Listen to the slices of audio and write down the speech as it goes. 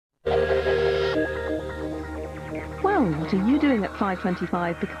Well, what are you doing at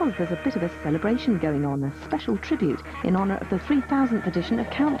 5:25? Because there's a bit of a celebration going on, a special tribute in honour of the 3000th edition of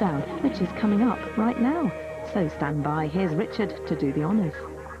Countdown, which is coming up right now. So stand by. Here's Richard to do the honours.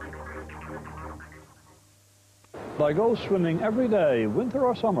 I go swimming every day, winter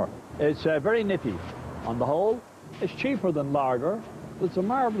or summer. It's very nippy. On the whole, it's cheaper than lager. It's a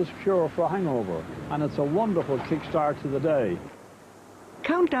marvellous cure for a hangover, and it's a wonderful kickstart to the day.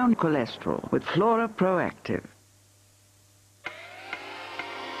 Countdown cholesterol with Flora Proactive.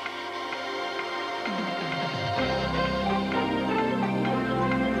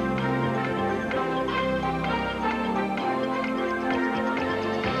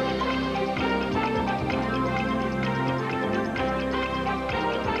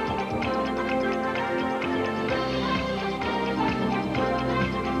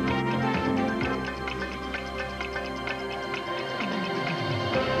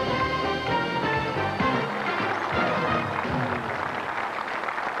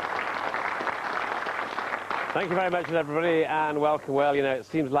 Thank you very much, everybody, and welcome. Well, you know, it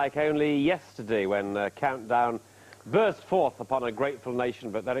seems like only yesterday when Countdown burst forth upon a grateful nation,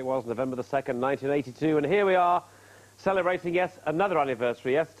 but there it was, November the 2nd, 1982, and here we are celebrating, yes, another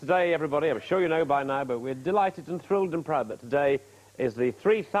anniversary. Yes, today, everybody, I'm sure you know by now, but we're delighted and thrilled and proud that today is the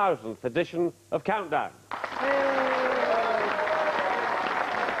 3000th edition of Countdown.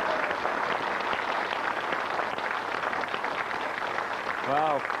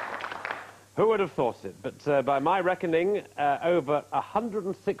 Well, who would have thought it? But by my reckoning, over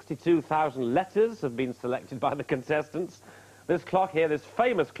 162,000 letters have been selected by the contestants. This clock here, this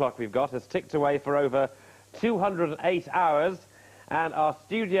famous clock we've got, has ticked away for over 208 hours. And our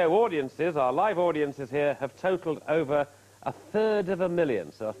studio audiences, our live audiences here, have totalled over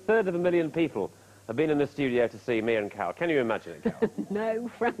 1/3 So 1/3 people have been in the studio to see me and Carol. Can you imagine it, Carol? No,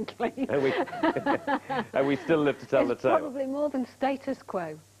 frankly. And we still live to tell the tale. Probably more than status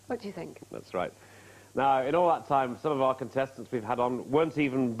quo. What do you think? That's right. Now, in all that time, some of our contestants we've had on weren't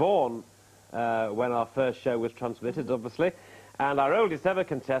even born when our first show was transmitted, obviously. And our oldest ever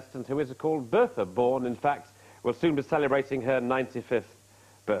contestant, who is called Bertha Bourne, in fact, will soon be celebrating her 95th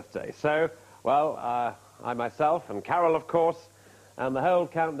birthday. So, well, I myself and Carol, of course, and the whole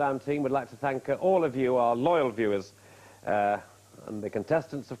Countdown team would like to thank all of you, our loyal viewers, and the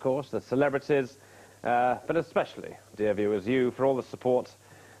contestants, of course, the celebrities, but especially, dear viewers, you for all the support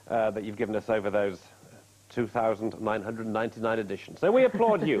that you've given us over those 2,999 editions. So we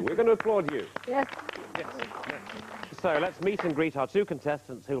applaud you. We're going to applaud you. Yes. Yes. So let's meet and greet our two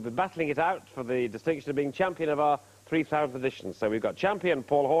contestants who will be battling it out for the distinction of being champion of our 3000th edition. So we've got champion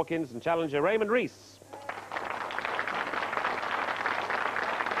Paul Hawkins and challenger Raymond Rees.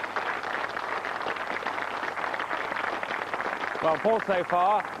 Well, Paul so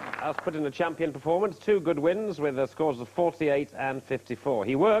far has put in a champion performance, 2 good wins with scores of 48 and 54.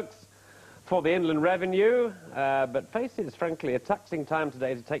 He works for the Inland Revenue, but faces, frankly, a taxing time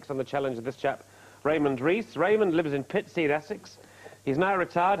today to take on the challenge of this chap, Raymond Rees. Raymond lives in Pitseed, Essex. He's now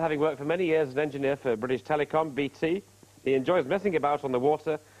retired, having worked for many years as an engineer for British Telecom, BT. He enjoys messing about on the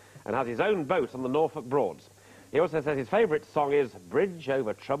water and has his own boat on the Norfolk Broads. He also says his favourite song is Bridge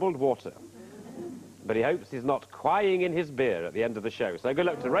Over Troubled Water. But he hopes he's not crying in his beer at the end of the show. So good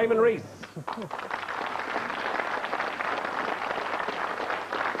luck to Raymond Rees.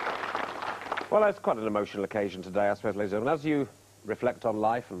 Well, it's quite an emotional occasion today, I suppose, ladies and gentlemen. As you reflect on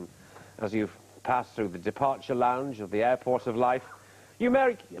life and as you pass through the departure lounge of the airport of life, you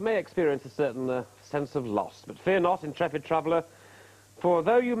may experience a certain sense of loss. But fear not, intrepid traveller, for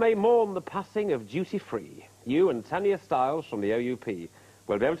though you may mourn the passing of duty-free, you and Tanya Stiles from the OUP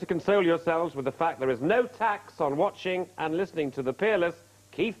will be able to console yourselves with the fact there is no tax on watching and listening to the peerless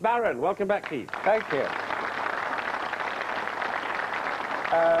Keith Barron. Welcome back, Keith. Thank you.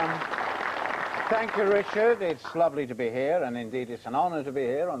 Thank you, Richard. It's lovely to be here, and indeed it's an honour to be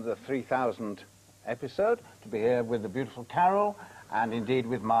here on the 3000th episode, to be here with the beautiful Carol, and indeed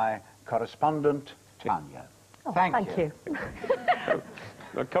with my correspondent, Tanya. Oh, thank you.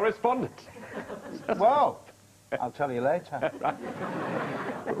 A correspondent. Well, I'll tell you later.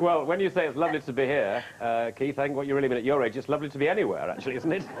 Well, when you say it's lovely to be here, Keith, I think what you really mean at your age, it's lovely to be anywhere, actually,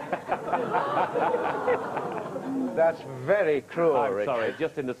 isn't it? That's very cruel, I'm Richard. sorry,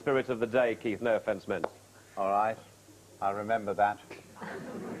 just in the spirit of the day, Keith, no offence meant. All right, I'll remember that.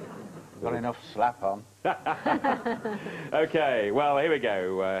 Got enough slap on. OK, well, here we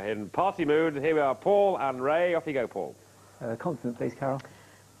go. In party mood, here we are, Paul and Ray. Off you go, Paul. Consonant, please, Carol.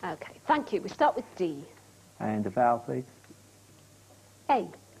 OK, thank you. We start with D. And a vowel, please. A.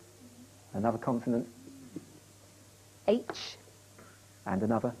 Another consonant. H. And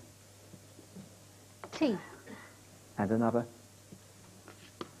another. T. and another,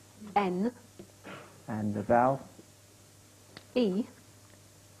 N, and a vowel, E,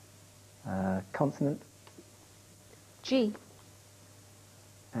 consonant, G,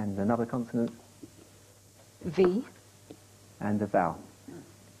 and another consonant, V, and a vowel.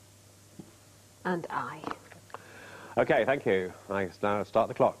 and I. Okay, thank you. I now start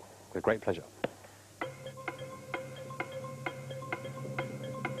the clock with great pleasure.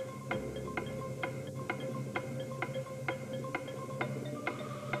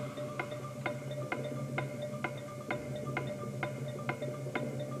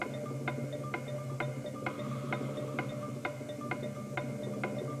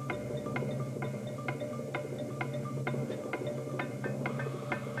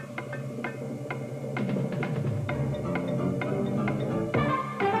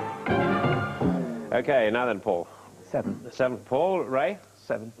 Okay, now then, Paul. 7. 7, Paul. Ray?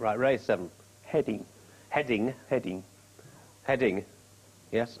 7. Right, Ray, 7. Heading. Heading. Heading. Heading.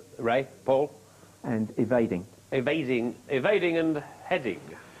 Yes. Ray? Paul? And evading. Evading and heading.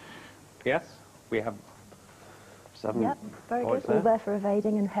 Yes? We have 7 Yep, very points good. All there for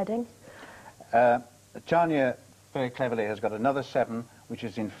evading and heading. Tanya very cleverly has got another 7, which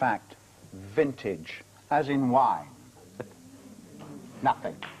is in fact vintage, as in wine.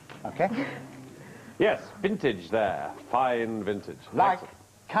 Nothing. Okay? Yes, vintage there. Fine vintage. Like Excellent.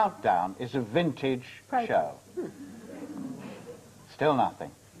 Countdown is a vintage show. Still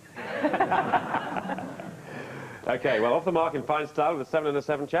nothing. Okay, well, off the mark in fine style with 7 and a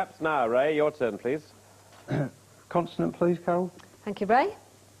 7, chaps. Now, Ray, your turn, please. Consonant, please, Carol. Thank you, Ray.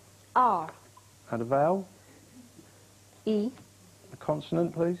 R, And a vowel. E, A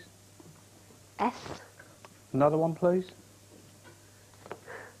consonant, please. S, Another one, please.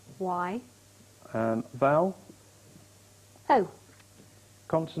 Y, Vowel. O,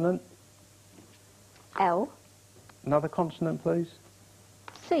 Consonant. L, Another consonant, please.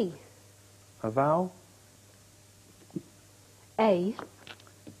 C, A vowel. A,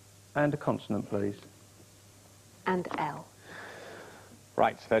 And a consonant, please. and L.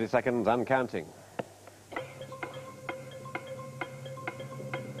 Right, 30 seconds and counting.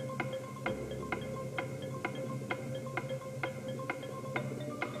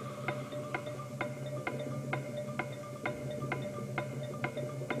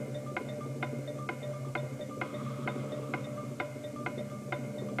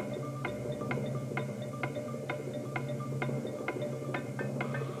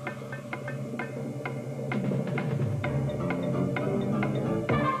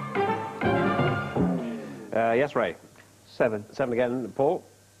 Yes, Ray. 7. 7 again, Paul.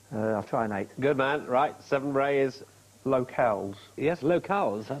 I'll try an 8. Good man. Right, 7, Ray is... Locales. Yes,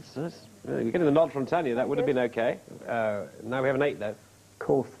 locales. That's you're getting the nod from Tanya. That would have been okay. Now we have an 8, though.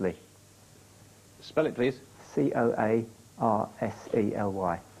 Coarsely. Spell it, please. Coarsely.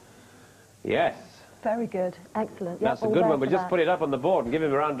 Yes. Very good. Excellent. That's Yep, a all good there one. We'll for just that. put it up on the board and give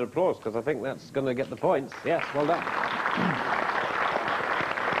him a round of applause, because I think that's going to get the points. Yes, well done.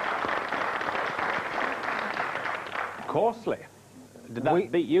 Coarsely. Did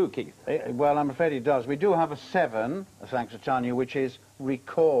that beat you, Keith? Well, I'm afraid it does. We do have a 7, thanks to Tanya, which is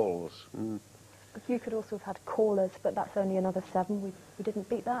recalls. You could also have had callers, but that's only another 7. We didn't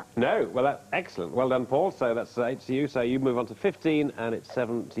beat that. No. Well, that's excellent. Well done, Paul. So that's 8 to you. So you move on to 15, and it's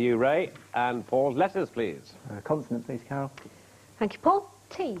 7 to you, Ray. And Paul, letters, please. Consonant, please, Carol. Thank you, Paul.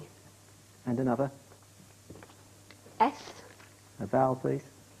 T, And another. S, A vowel, please.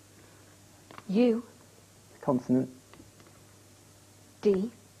 U, Consonant.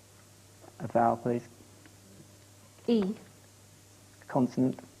 D, A vowel, please. E,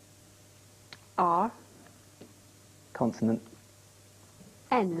 Consonant. R, Consonant.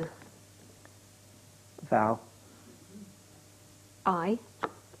 N, Vowel. I,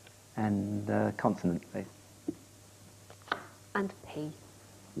 And consonant, please. and P.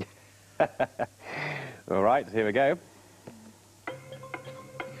 All right, here we go.